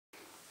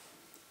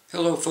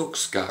Hello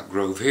folks, Scott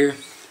Grove here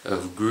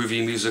of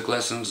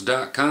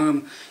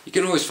GroovyMusicLessons.com. You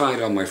can always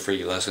find all my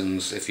free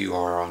lessons if you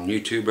are on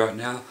YouTube right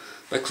now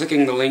by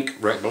clicking the link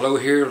right below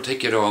here. It'll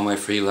take you to all my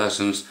free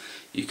lessons.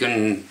 You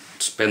can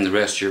spend the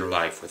rest of your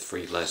life with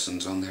free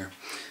lessons on there.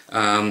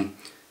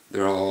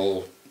 They're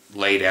all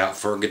laid out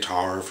for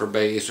guitar, or for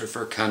bass, or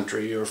for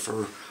country, or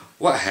for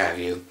what have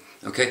you.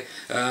 Okay,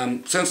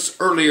 since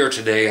earlier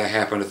today I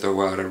happened to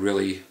throw out a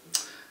really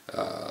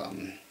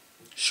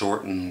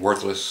short and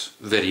worthless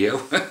video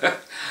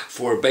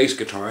for a bass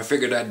guitar, I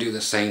figured I'd do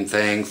the same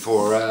thing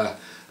for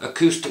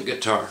acoustic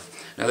guitar.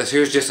 Now this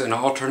here's just an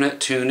alternate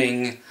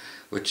tuning,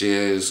 which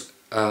is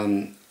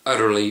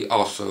utterly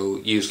also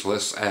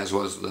useless, as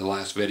was the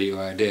last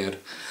video I did.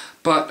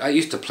 But I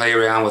used to play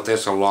around with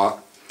this a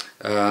lot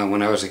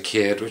when I was a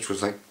kid, which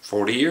was like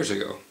 40 years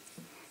ago.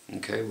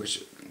 Okay,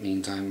 which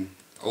means I'm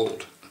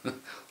old.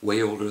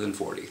 Way older than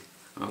 40.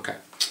 Okay,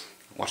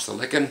 watch the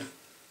licking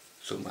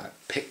so my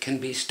pick can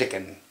be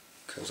sticking,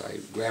 because I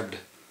grabbed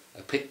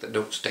a pick that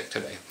don't stick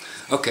today.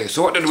 Okay,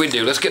 so what did we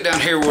do? Let's get down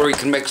here where we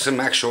can make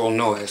some actual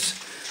noise.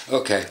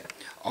 Okay,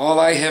 all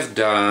I have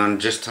done,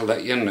 just to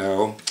let you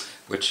know,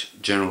 which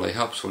generally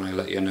helps when I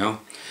let you know,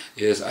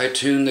 is I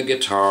tune the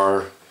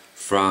guitar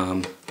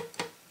from...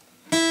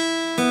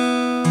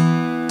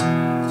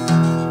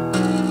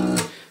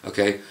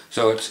 Okay,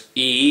 so it's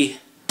E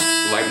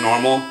like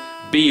normal,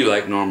 B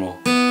like normal.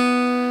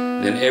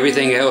 Then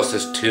everything else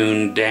is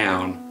tuned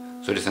down.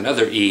 So just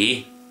another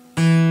E,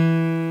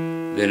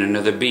 then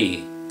another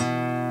B,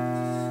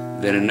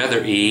 then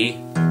another E,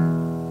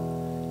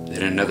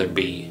 then another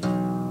B.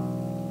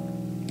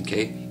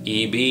 Okay,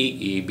 E, B,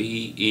 E,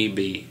 B, E,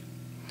 B.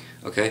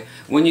 Okay,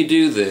 when you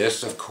do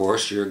this, of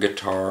course, your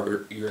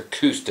guitar, your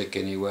acoustic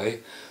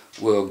anyway,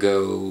 will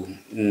go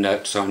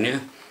nuts on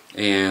you.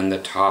 And the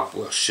top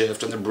will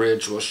shift, and the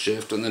bridge will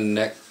shift, and the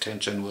neck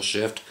tension will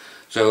shift.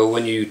 So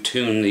when you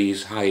tune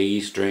these high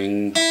E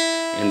string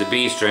and the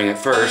B string at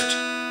first,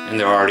 and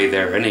they're already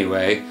there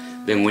anyway,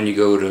 then when you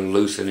go to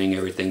loosening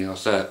everything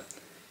else up,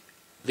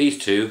 these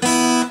two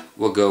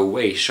will go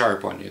way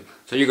sharp on you.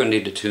 So you're going to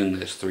need to tune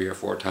this 3 or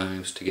 4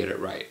 times to get it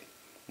right.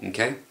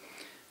 Okay?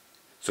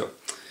 So,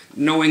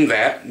 knowing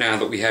that, now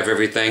that we have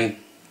everything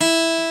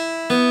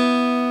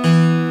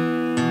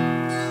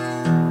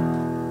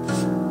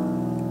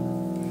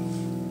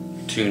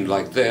tuned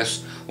like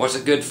this, what's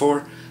it good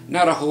for?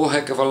 Not a whole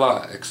heck of a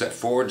lot, except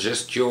for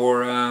just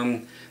your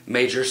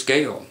major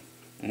scale.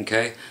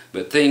 Okay,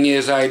 but thing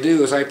is, I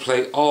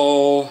play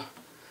all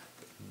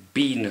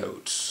B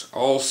notes,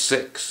 all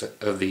 6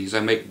 of these. I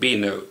make B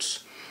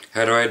notes.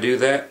 How do I do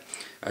that?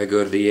 I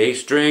go to the A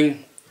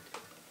string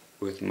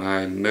with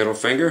my middle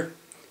finger,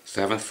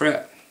 7th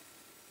fret,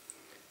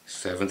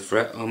 7th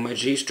fret on my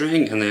G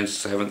string, and then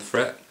 7th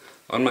fret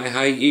on my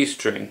high E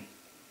string.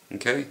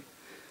 Okay,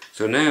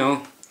 so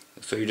now,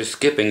 so you're just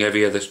skipping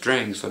every other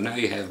string. So now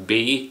you have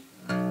B,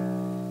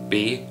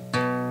 B,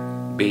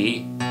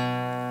 B,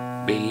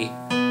 B,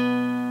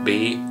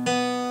 B,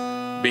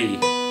 B.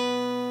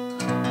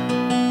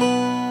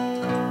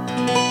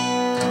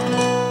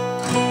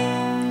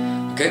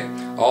 Okay,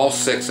 all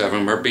 6 of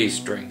them are B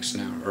strings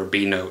now, or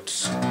B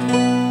notes.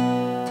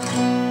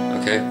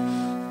 Okay,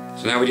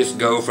 so now we just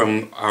go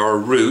from our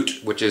root,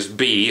 which is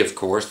B, of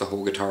course, the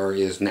whole guitar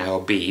is now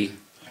B.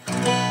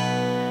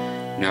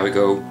 Now we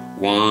go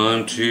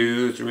 1,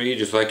 2, 3,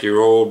 just like your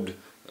old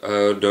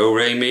do,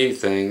 re, mi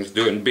things,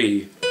 do it in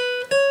B.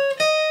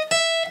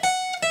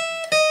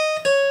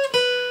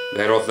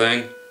 That old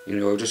thing, you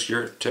know, just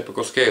your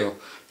typical scale.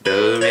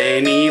 Do,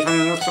 re, mi,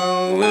 fa,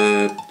 sol,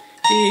 la,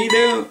 ti,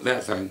 do,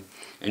 that thing.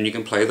 And you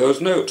can play those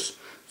notes.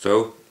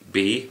 So,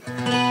 B,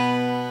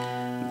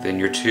 then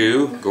your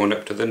 2, going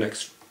up to the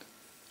next,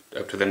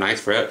 up to the 9th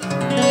fret,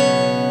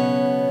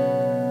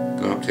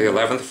 going up to the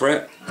 11th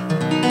fret.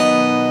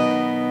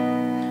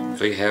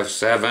 So you have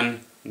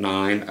 7,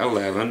 9,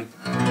 11.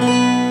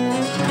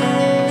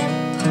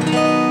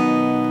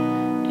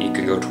 You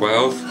can go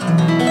 12.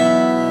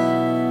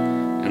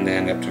 And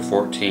then up to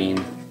 14.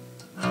 You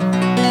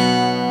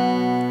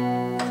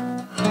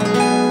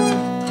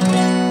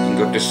can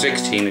go up to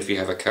 16 if you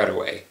have a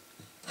cutaway.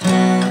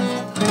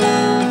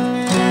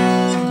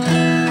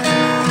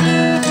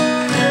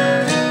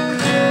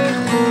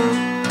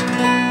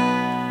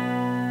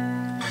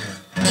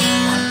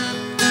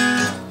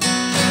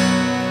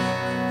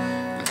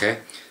 Okay,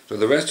 so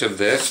the rest of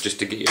this, just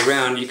to get you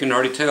around, you can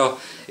already tell,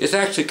 it's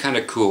actually kind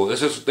of cool.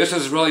 This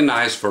is really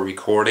nice for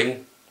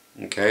recording.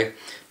 Okay,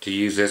 to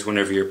use this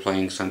whenever you're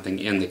playing something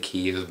in the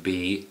key of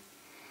B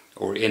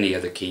or any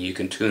other key. You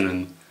can tune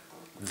them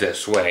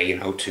this way, you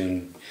know,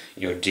 tune,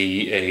 you know,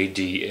 D, A,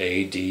 D,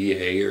 A, D,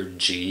 A, or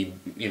G,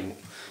 you know,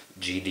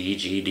 G, D,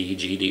 G, D,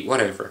 G, D,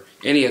 whatever.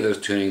 Any of those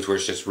tunings where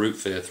it's just root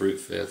 5th, root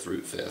 5th,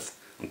 root 5th.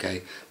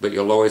 Okay, but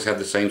you'll always have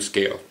the same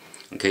scale.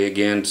 Okay,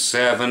 again,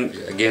 7,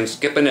 again,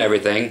 skipping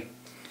everything.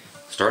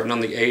 Starting on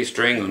the A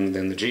string, and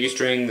then the G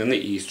string, then the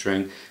E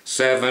string.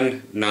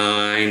 7,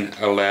 9,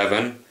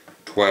 11,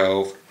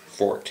 12,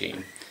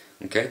 14.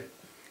 Okay?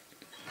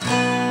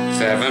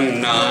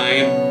 7,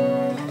 9,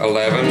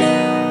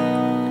 11,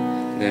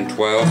 then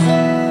 12,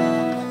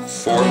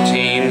 14,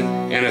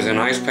 and as a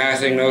nice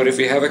passing note if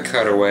you have a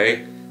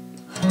cutaway,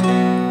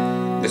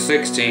 the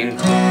 16,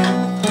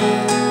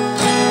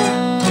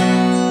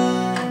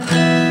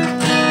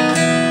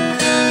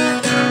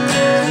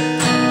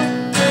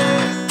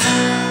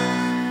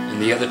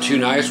 and the other two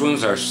nice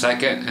ones are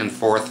 2nd and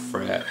 4th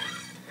fret.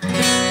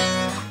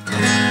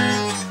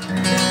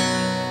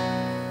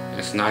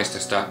 It's nice to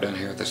stop down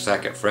here at the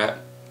 2nd fret.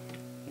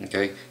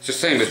 Okay, it's the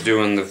same as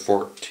doing the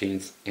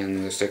 14th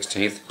and the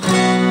 16th.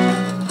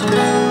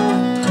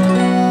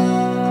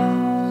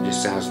 It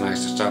just sounds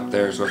nice to stop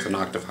there, so it's an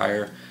octave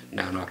higher,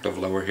 now an octave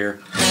lower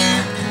here.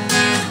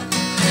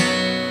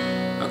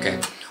 Okay,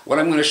 what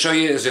I'm going to show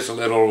you is just a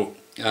little,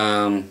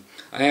 I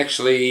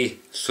actually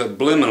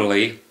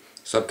subliminally,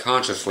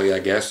 subconsciously I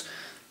guess,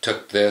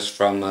 took this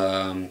from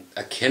a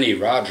Kenny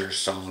Rogers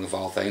song of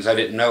all things. I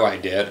didn't know I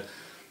did.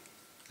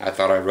 I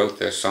thought I wrote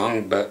this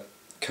song, but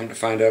come to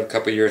find out a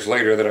couple years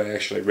later that I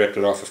actually ripped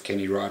it off of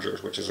Kenny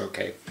Rogers, which is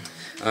okay.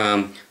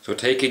 So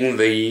taking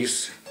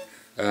these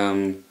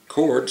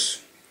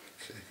chords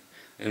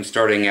and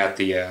starting at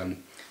the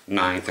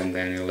 9th and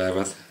then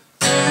 11th.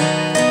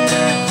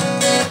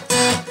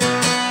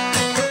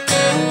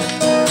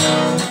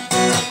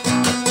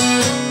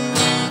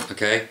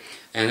 Okay,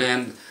 and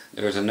then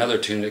there was another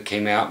tune that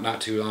came out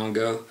not too long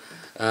ago.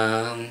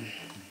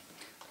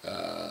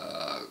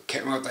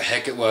 Can't remember what the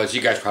heck it was.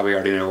 You guys probably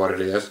already know what it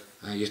is.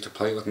 I used to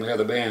play it with my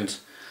other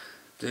bands.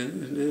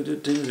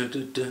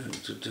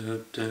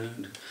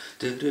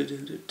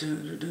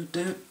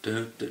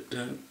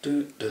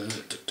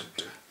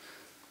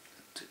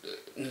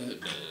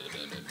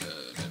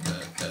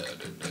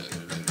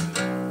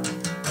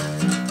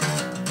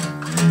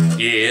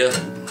 Yeah.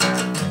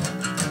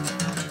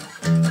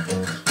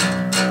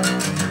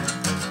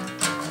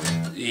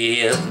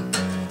 Yeah.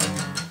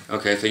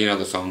 Okay, so you know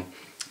the song.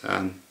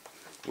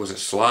 Was it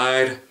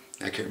Slide?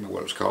 I can't remember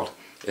what it was called.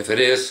 If it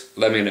is,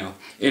 let me know.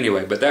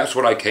 Anyway, but that's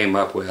what I came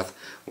up with,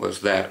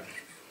 was that.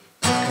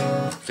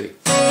 See.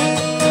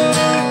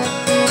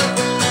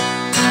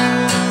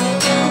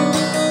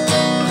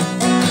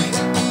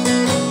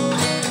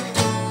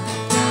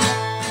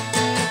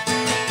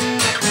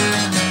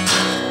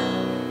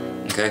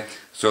 Okay,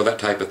 so that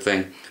type of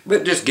thing.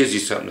 But it just gives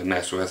you something to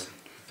mess with.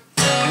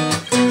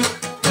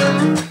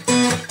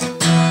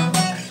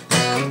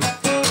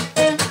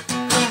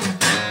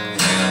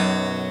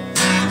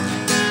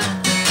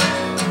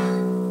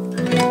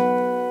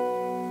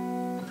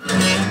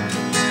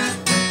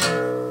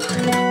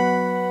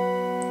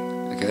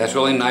 That's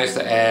really nice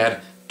to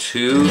add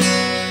 2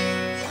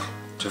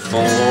 to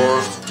 4,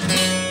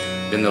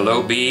 then the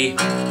low B,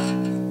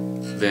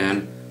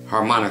 then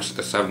harmonics at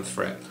the 7th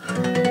fret.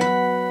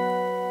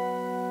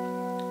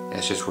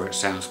 That's just where it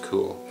sounds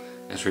cool.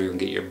 That's where you can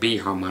get your B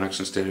harmonics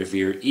instead of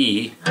your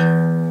E.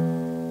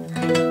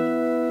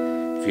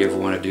 If you ever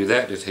want to do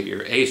that, just hit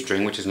your A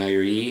string, which is now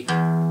your E,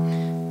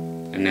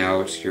 and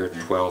now it's your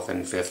 12th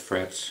and 5th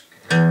frets.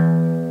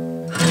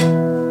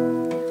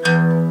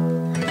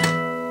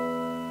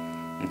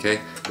 Okay,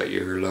 but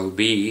your low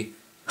B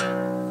is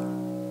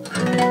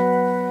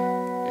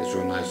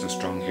real nice and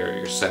strong here at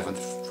your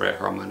 7th fret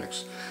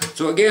harmonics.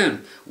 So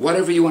again,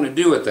 whatever you want to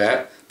do with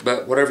that,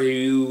 but whatever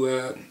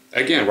you,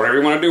 again, whatever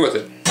you want to do with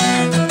it.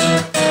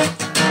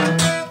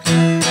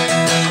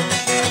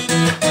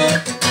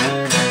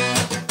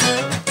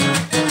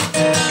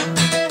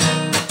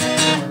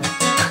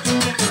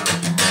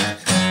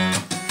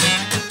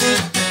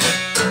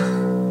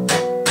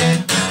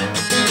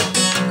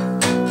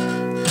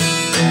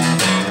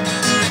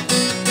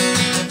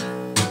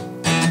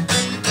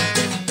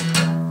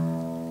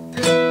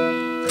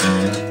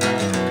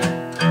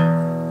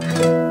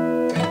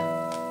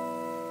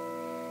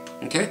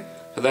 Okay,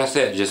 so that's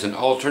it, just an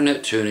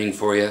alternate tuning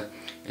for you,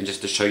 and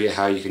just to show you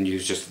how you can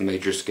use just the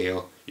major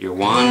scale. Your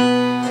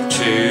 1,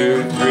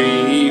 2,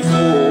 3, 4,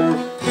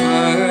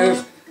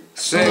 5,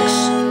 6,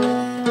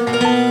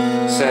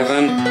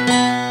 7,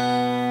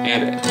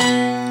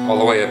 and all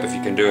the way up if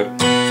you can do it.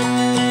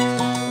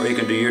 Or you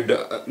can do your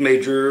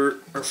major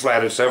or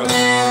flatted 7th.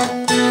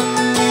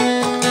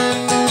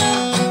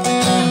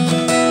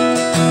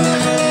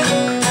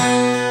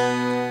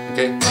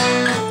 Okay.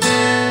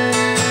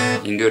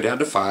 You can go down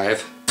to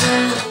 5.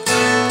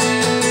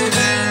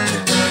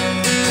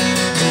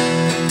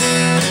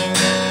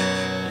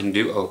 You can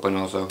do open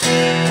also.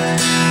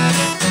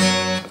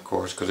 Of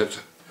course, because it's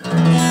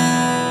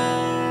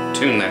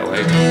tuned that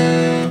way.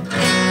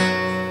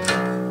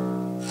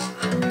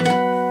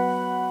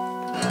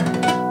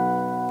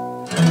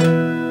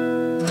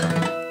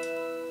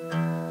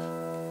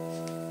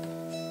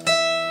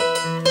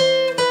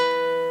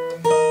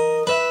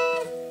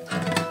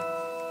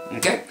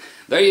 Okay,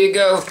 there you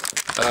go.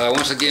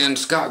 Once again,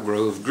 Scott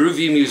Grove,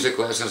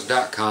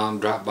 GroovyMusicLessons.com.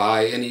 Drop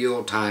by any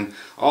old time.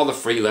 All the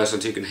free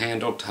lessons you can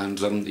handle,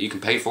 tons of them that you can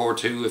pay for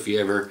too if you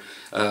ever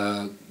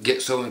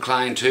get so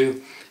inclined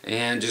to.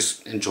 And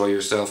just enjoy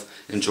yourself.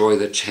 Enjoy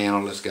the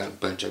channel. It's got a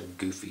bunch of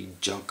goofy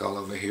junk all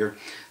over here.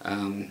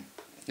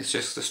 It's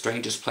just the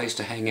strangest place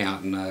to hang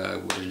out, and I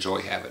would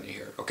enjoy having you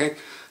here, okay?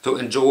 So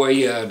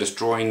enjoy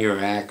destroying your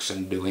axe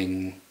and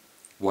doing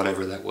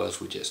whatever that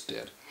was we just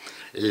did.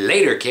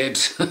 Later,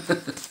 kids!